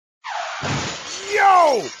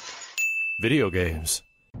Yo! Video games.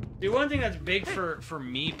 The one thing that's big for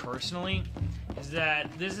me personally is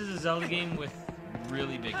that this is a Zelda game with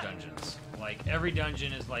really big dungeons. Like, every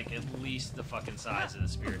dungeon is like at least the fucking size of the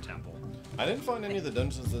Spirit Temple. I didn't find any of the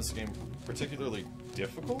dungeons in this game particularly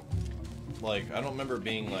difficult. Like, I don't remember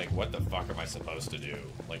being like, what the fuck am I supposed to do?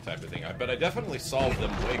 Like, type of thing. But I definitely solved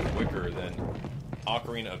them way quicker than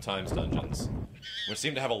Ocarina of Time's dungeons, which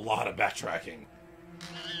seem to have a lot of backtracking.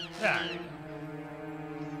 Yeah.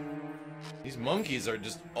 These monkeys are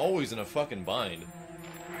just always in a fucking bind.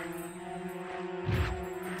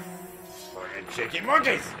 Fucking shaky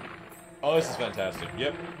monkeys! Oh, this is fantastic.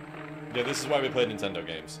 Yep. Yeah, this is why we play Nintendo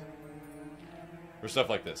games. For stuff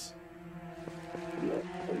like this.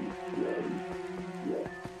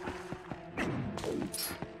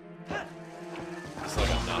 It's like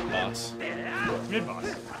a not boss. Mid boss.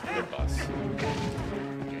 Mid boss.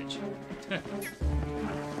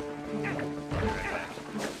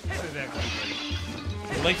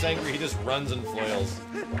 When Link's angry, he just runs and flails.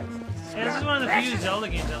 Yeah, this is one of the few Zelda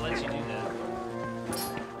games that lets you do that.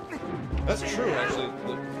 That's true, actually.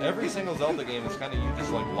 Every single Zelda game is kind of you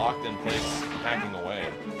just like locked in place, hacking away.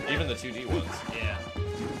 Even the 2D ones. Yeah.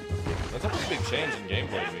 That's a pretty big change in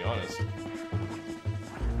gameplay, to be honest.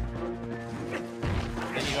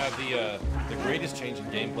 Then you have the greatest change in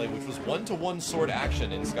gameplay, which was one-to-one sword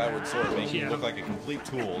action in Skyward Sword, making you look like a complete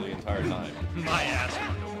tool the entire time. My ass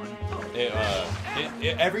one-to-one.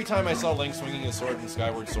 Every time I saw Link swinging his sword in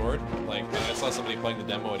Skyward Sword, like, when I saw somebody playing the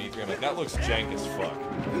demo at E3, I'm like, that looks jank as fuck.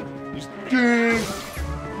 Just,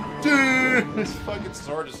 his fucking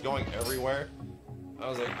sword is going everywhere. I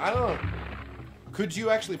was like, I don't know. Could you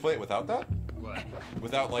actually play it without that? What?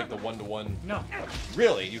 Without, like, the one-to-one? No.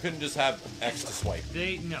 Really? You couldn't just have X to swipe?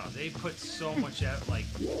 They put so much out, like,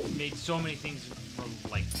 made so many things from,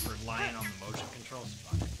 like, relying on the motion controls.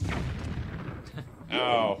 Fuck.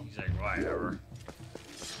 Oh. He's like, whatever.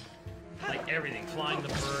 Like, everything. Flying the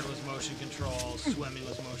bird was motion controls, swimming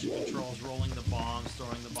was motion controls, rolling the bombs,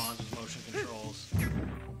 throwing the bombs was motion controls.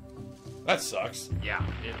 That sucks. Yeah,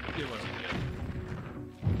 it wasn't good.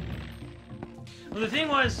 Well, the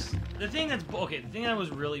thing that was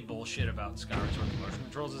really bullshit about Skyward Sword motion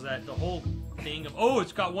controls is that the whole thing of, oh,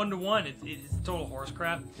 it's got one-to-one, it's total horse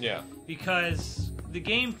crap. Yeah. Because the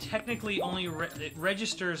game technically only it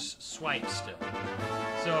registers swipes still.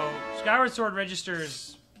 So Skyward Sword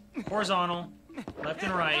registers horizontal, left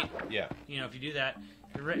and right. Yeah. You know, if you do that,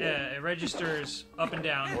 it registers up and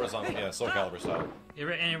down. Horizontal, yeah, Soul Calibur style.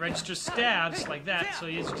 And it registers stabs like that. So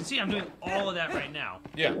as you can see, I'm doing all of that right now.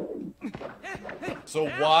 Yeah. So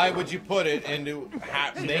why would you put it into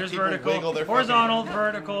make people vertical, wiggle their horizontal,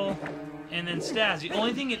 vertical, and then stabs? The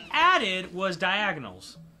only thing it added was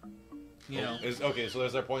diagonals. You know. Okay, so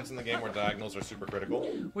there's there points in the game where diagonals are super critical?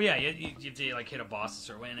 Well, yeah, you have to like hit a boss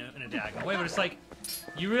or in a diagonal way, but it's like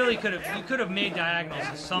you really could have made diagonals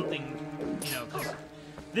as something, you know, because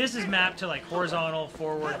this is mapped to like horizontal,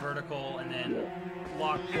 forward, vertical, and then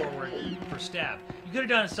lock forward for stab. You could have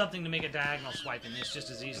done something to make a diagonal swipe in this just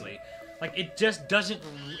as easily. Like, it just doesn't...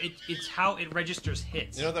 It's how it registers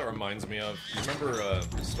hits. You know what that reminds me of? You remember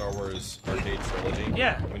Star Wars Arcade Trilogy?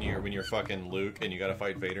 Yeah. When you're fucking Luke and you gotta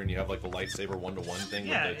fight Vader and you have like the lightsaber one-to-one thing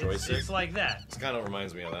with the joystick? It's like that. It kind of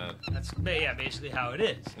reminds me of that. That's basically how it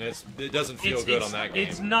is. And it doesn't feel good on that game.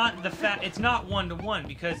 It's not it's not one-to-one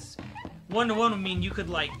because... One-to-one would mean you could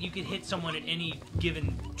hit someone in any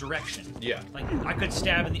given direction. Yeah. Like, I could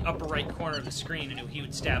stab in the upper right corner of the screen and he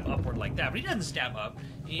would stab upward like that. But he doesn't stab up.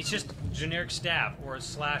 It's just generic stab or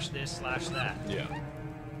slash this, slash that. Yeah.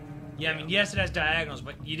 Yeah, I mean, yes, it has diagonals,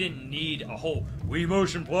 but you didn't need a whole Wii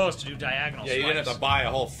Motion Plus to do diagonal Yeah, you swipes. didn't have to buy a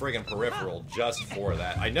whole friggin' peripheral just for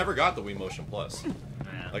that. I never got the Wii Motion Plus. Yeah.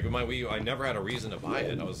 Like, with my Wii U, I never had a reason to buy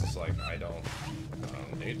it. I was just like, I don't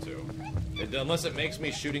need to. Unless it makes me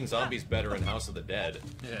shooting zombies better in House of the Dead.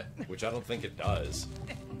 Yeah. Which I don't think it does.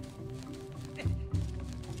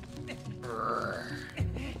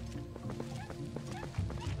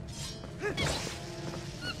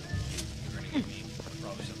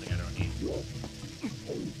 Probably something I don't need.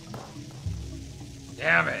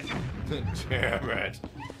 Damn it! Damn it!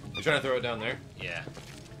 You trying to throw it down there? Yeah.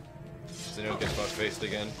 So you don't get fuck-faced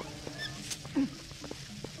again?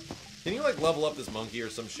 Can you, like, level up this monkey or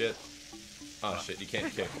some shit? Oh, shit, you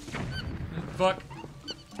can't kick. Fuck.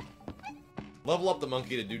 Level up the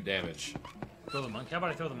monkey to do damage. Throw the monkey? How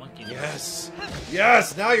about I throw the monkey? Yes!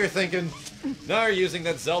 Yes! Now you're thinking! Now you're using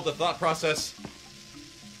that Zelda thought process.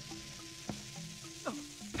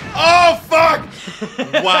 Oh, fuck!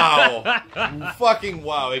 Wow. Fucking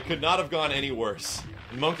wow. It could not have gone any worse.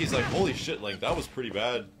 And Monkey's like, holy shit, Link, that was pretty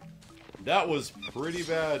bad. That was pretty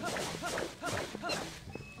bad.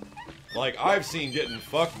 Like, I've seen getting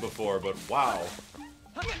fucked before, but wow.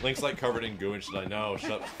 Link's like covered in goo and shit. I know.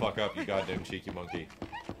 Shut the fuck up, you goddamn cheeky monkey.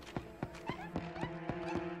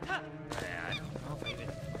 Yeah, I don't know if I even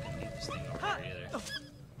fucking need this thing over here either.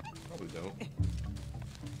 Probably don't.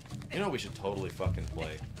 You know what we should totally fucking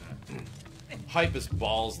play? Hype as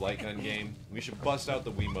balls light gun game. We should bust out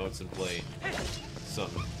the Wiimotes and play some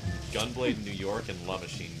Gunblade in New York and La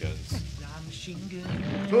Machine Guns. La Machine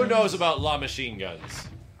Guns. Who knows about La Machine Guns?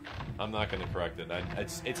 I'm not going to correct it.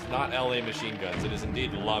 It's not LA Machine Guns. It is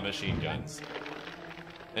indeed La Machine Guns.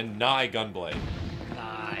 And Nye Gunblade.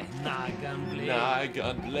 Nye Gunblade. Nye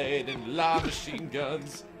Gunblade and La Machine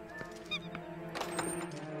Guns.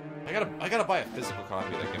 I gotta buy a physical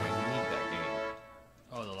copy of that game. I need that game.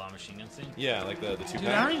 Oh, the La Machine Guns thing? Yeah, like the 2-pack. Dude,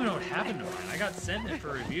 I don't even know what happened to mine. I got sent it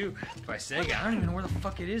for review by Sega. I don't even know where the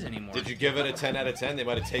fuck it is anymore. Did you give it a 10 out of 10? They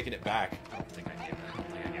might have taken it back. I don't think I gave it a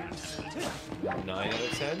 10 out of 10. 9 out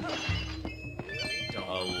of 10? I don't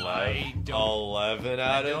 11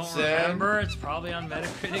 out of 10? remember. It's probably on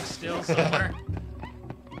Metacritic still somewhere.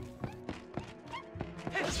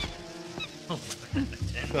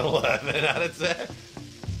 11 out of 10?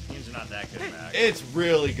 Games are not that good, Mac. It's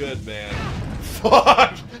really good, man.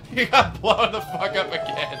 Fuck! You got blown the fuck up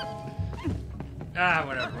again. Ah,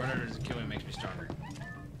 whatever. Whatever doesn't kill me makes me stronger.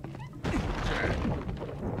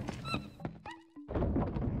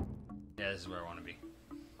 Yeah, this is where I want to be.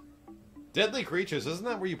 Deadly Creatures, isn't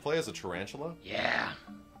that where you play as a tarantula? Yeah.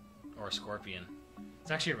 Or a scorpion.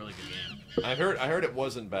 It's actually a really good game. I heard it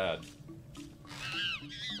wasn't bad.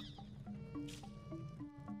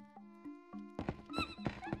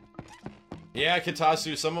 Yeah,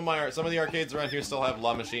 Kitasu. Some of the arcades around here still have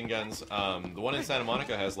La Machine Guns. The one in Santa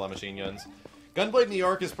Monica has La Machine Guns. Gunblade New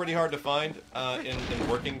York is pretty hard to find in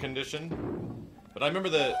working condition. But I remember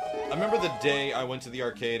the day I went to the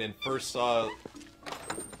arcade and first saw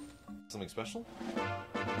something special.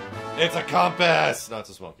 It's a compass. No, it's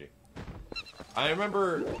a smoky. I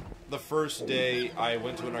remember the first day I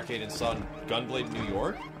went to an arcade and saw Gunblade New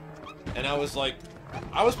York, and I was like.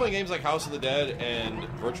 I was playing games like House of the Dead and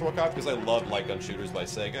Virtual Cop because I love light gun shooters by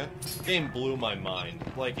Sega. The game blew my mind.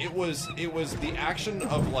 Like it was the action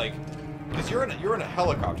of like, because you're in a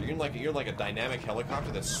helicopter. You're like a dynamic helicopter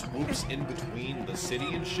that swoops in between the city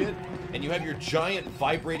and shit, and you have your giant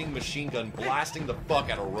vibrating machine gun blasting the fuck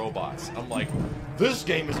out of robots. I'm like, this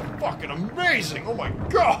game is fucking amazing. Oh my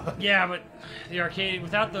god. Yeah, but the arcade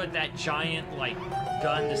without that giant like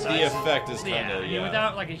gun the size. The effect is kind of yeah.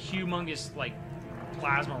 Without like a humongous like.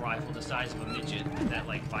 Plasma rifle the size of a midget that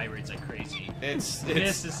like vibrates like crazy. This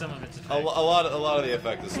is some of its effect. A lot of the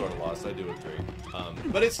effect is sort of lost. I do agree,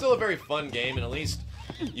 but it's still a very fun game, and at least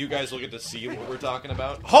you guys will get to see what we're talking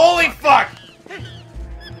about. Holy fuck! I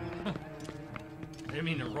didn't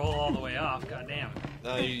mean to roll all the way off. God damn.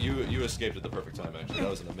 You escaped at the perfect time. Actually, that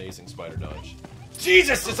was an amazing spider dodge.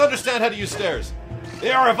 Jesus! Just understand how to use stairs. They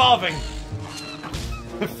are evolving.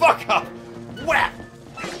 Fuck up. Whap.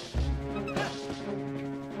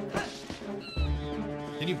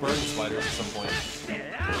 Can you burn the spiders at some point?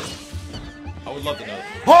 I would love to know.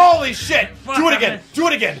 Holy shit! Do it again! Do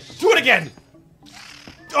it again! Do it again!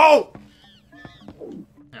 Oh!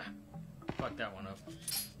 Fuck that one up.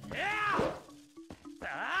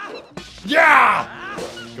 Yeah!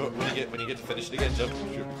 Go, when you get to finish it again, jump,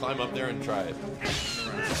 climb up there and try it.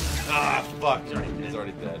 Ah, fuck. He's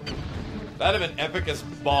already dead. That'd have been epic as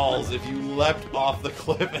balls if you leapt off the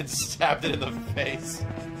cliff and stabbed it in the face.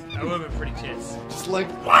 That would have been pretty tits. Just like,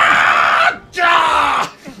 ah!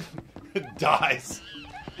 It dies.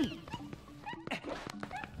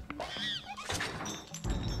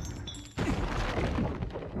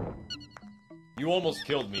 You almost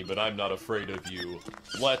killed me, but I'm not afraid of you.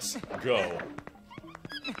 Let's go.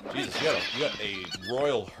 Jesus, you got a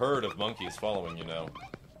royal herd of monkeys following you now.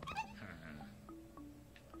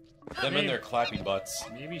 Them and their clappy butts.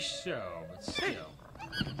 Maybe so, but still.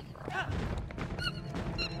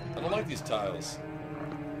 I don't like these tiles.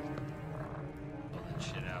 Pull that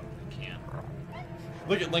shit out. I can't.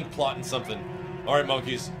 Look at Link plotting something. Alright,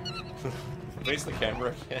 monkeys. Face the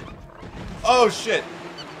camera again. Oh, shit!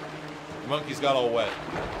 The monkey's got all wet.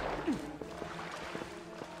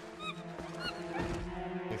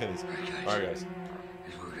 Look at this. Alright, guys.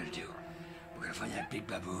 Here's what we're gonna do. We're gonna find that big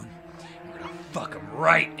baboon. And we're gonna fuck him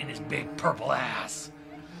right in his big purple ass.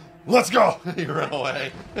 Let's go! He ran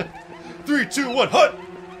away. 3, 2, 1, hut!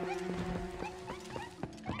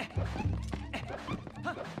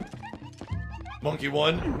 Monkey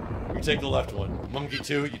 1, you take the left one. Monkey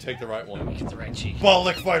 2, you take the right one. Get the right cheek. Ball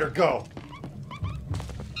lick fighter, go!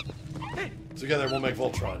 Together we'll make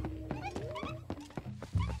Voltron.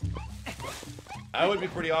 That would be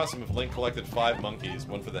pretty awesome if Link collected 5 monkeys,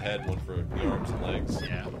 one for the head, one for the arms and legs.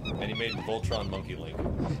 Yeah. And he made Voltron Monkey Link.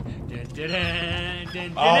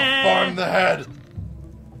 I'll farm the head!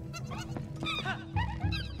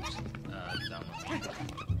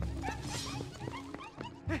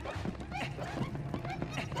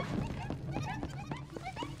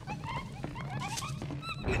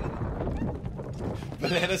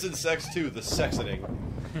 Bananas and sex too, the sexening.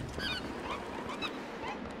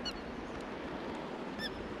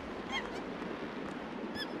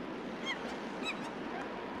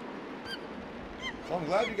 Well, I'm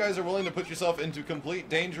glad you guys are willing to put yourself into complete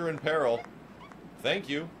danger and peril. Thank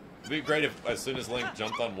you. It'd be great if, as soon as Link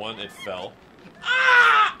jumped on one, it fell.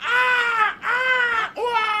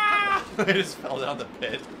 It just fell down the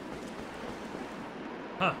pit.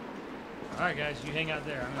 Huh. Alright guys, you hang out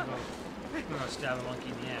there. I'm gonna stab a monkey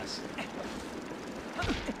in the ass.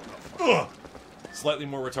 Ugh. Slightly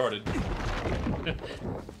more retarded.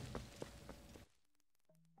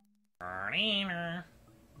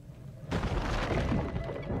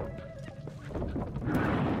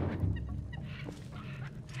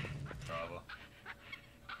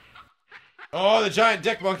 Oh, the giant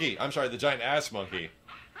dick monkey! I'm sorry, the giant ass monkey.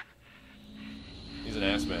 He's an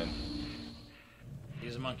ass man.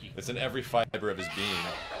 He's a monkey. It's in every fiber of his being.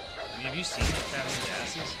 Have you seen him having his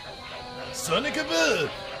asses? Sonic Boom!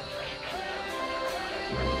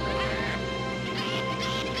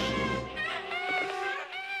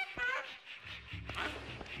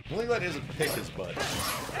 I'm really glad he doesn't pick his butt.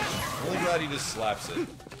 I'm really glad he just slaps it.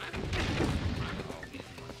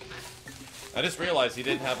 I just realized he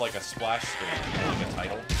didn't have like a splash screen, like a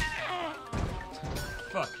title.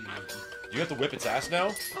 Fuck you, monkey. You have to whip its ass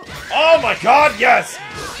now? Oh my god, yes!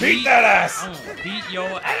 Beat that ass! I'm gonna beat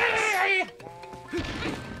your ass.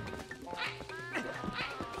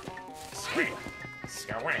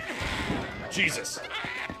 Jesus.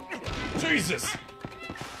 Jesus!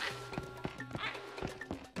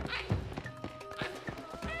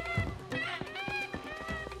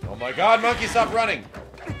 Oh my god, monkey, stop running!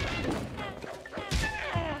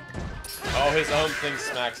 Oh, his own thing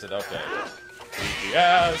smacks it, okay. Beat the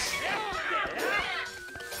ass!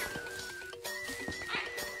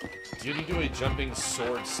 Did he do a jumping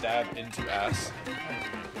sword stab into ass?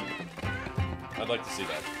 I'd like to see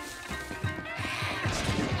that.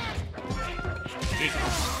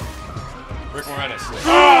 Jesus. Rick Moranis.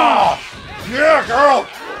 Ah! Yeah, girl!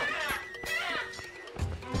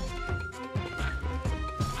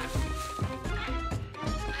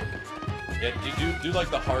 Yeah, do like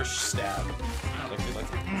the harsh stab.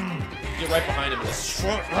 Get right behind him and just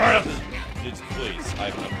right up his... Please,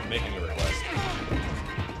 I'm making a request.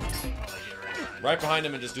 Right behind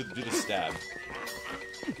him and just do the stab.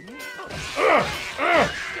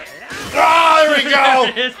 Ah, there we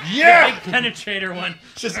go! Yeah! The big penetrator one.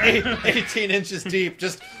 Just 18 inches deep,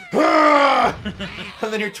 just... And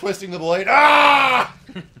then you're twisting the blade. Ah!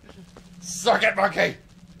 Suck it, monkey!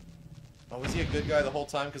 Oh, was he a good guy the whole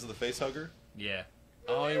time because of the face hugger? Yeah.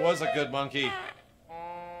 Oh, he was a good monkey.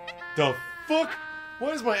 The fuck?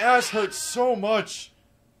 Why does my ass hurt so much?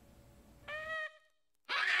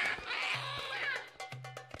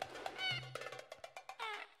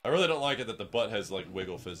 I really don't like it that the butt has, like,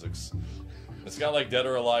 wiggle physics. It's got, like, Dead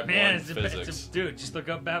or Alive 1 physics. Dude, just look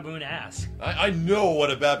up baboon ass. I know what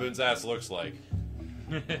a baboon's ass looks like.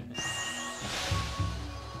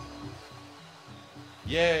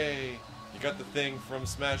 Yay! You got the thing from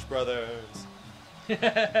Smash Brothers. Did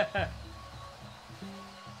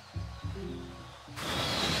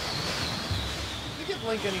you give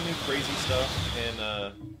Link any new crazy stuff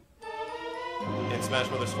in Smash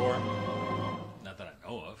Brothers 4? Not that I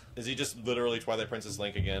know of. Is he just literally Twilight Princess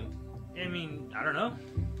Link again? I mean, I don't know.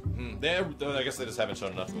 I guess they just haven't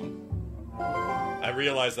shown enough of him. I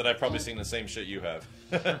realize that I've probably seen the same shit you have.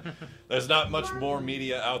 There's not much more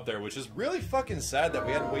media out there, which is really fucking sad that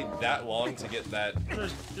we had to wait that long to get that.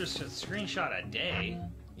 There's a screenshot a day.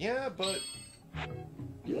 Yeah, but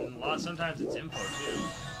Sometimes it's info too.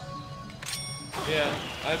 yeah,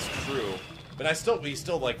 that's true. But we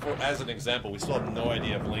still like, as an example, we still have no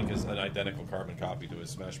idea if Link is an identical carbon copy to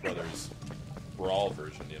his Smash Brothers Brawl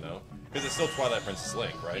version, you know? Because it's still Twilight Princess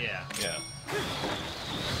Link, right? Yeah. Yeah.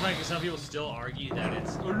 It's funny because some people still argue that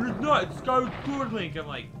it's not. It's Skyward Link. I'm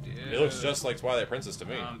like, dude. It looks just like Twilight Princess to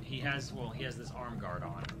me. He has this arm guard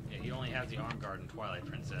on. Yeah, he only has the arm guard in Twilight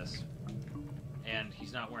Princess, and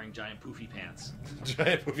he's not wearing giant poofy pants.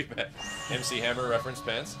 Giant poofy pants. MC Hammer reference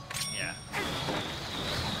pants. Yeah.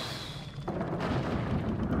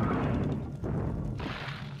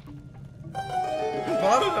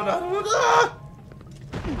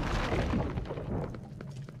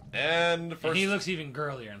 And first... And he looks even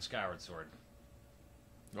girlier in Skyward Sword.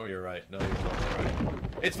 Oh, you're right. No, you're totally right.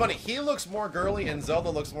 It's funny. He looks more girly, and Zelda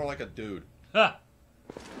looks more like a dude. Ha!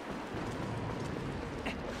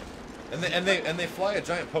 And they fly a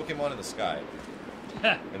giant Pokemon in the sky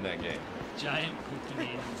in that game. Giant Pokemon.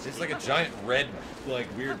 It's like a giant red, like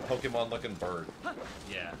weird Pokemon-looking bird.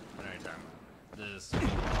 Yeah, I know what you're talking about. This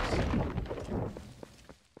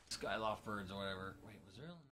Skyloft birds or whatever.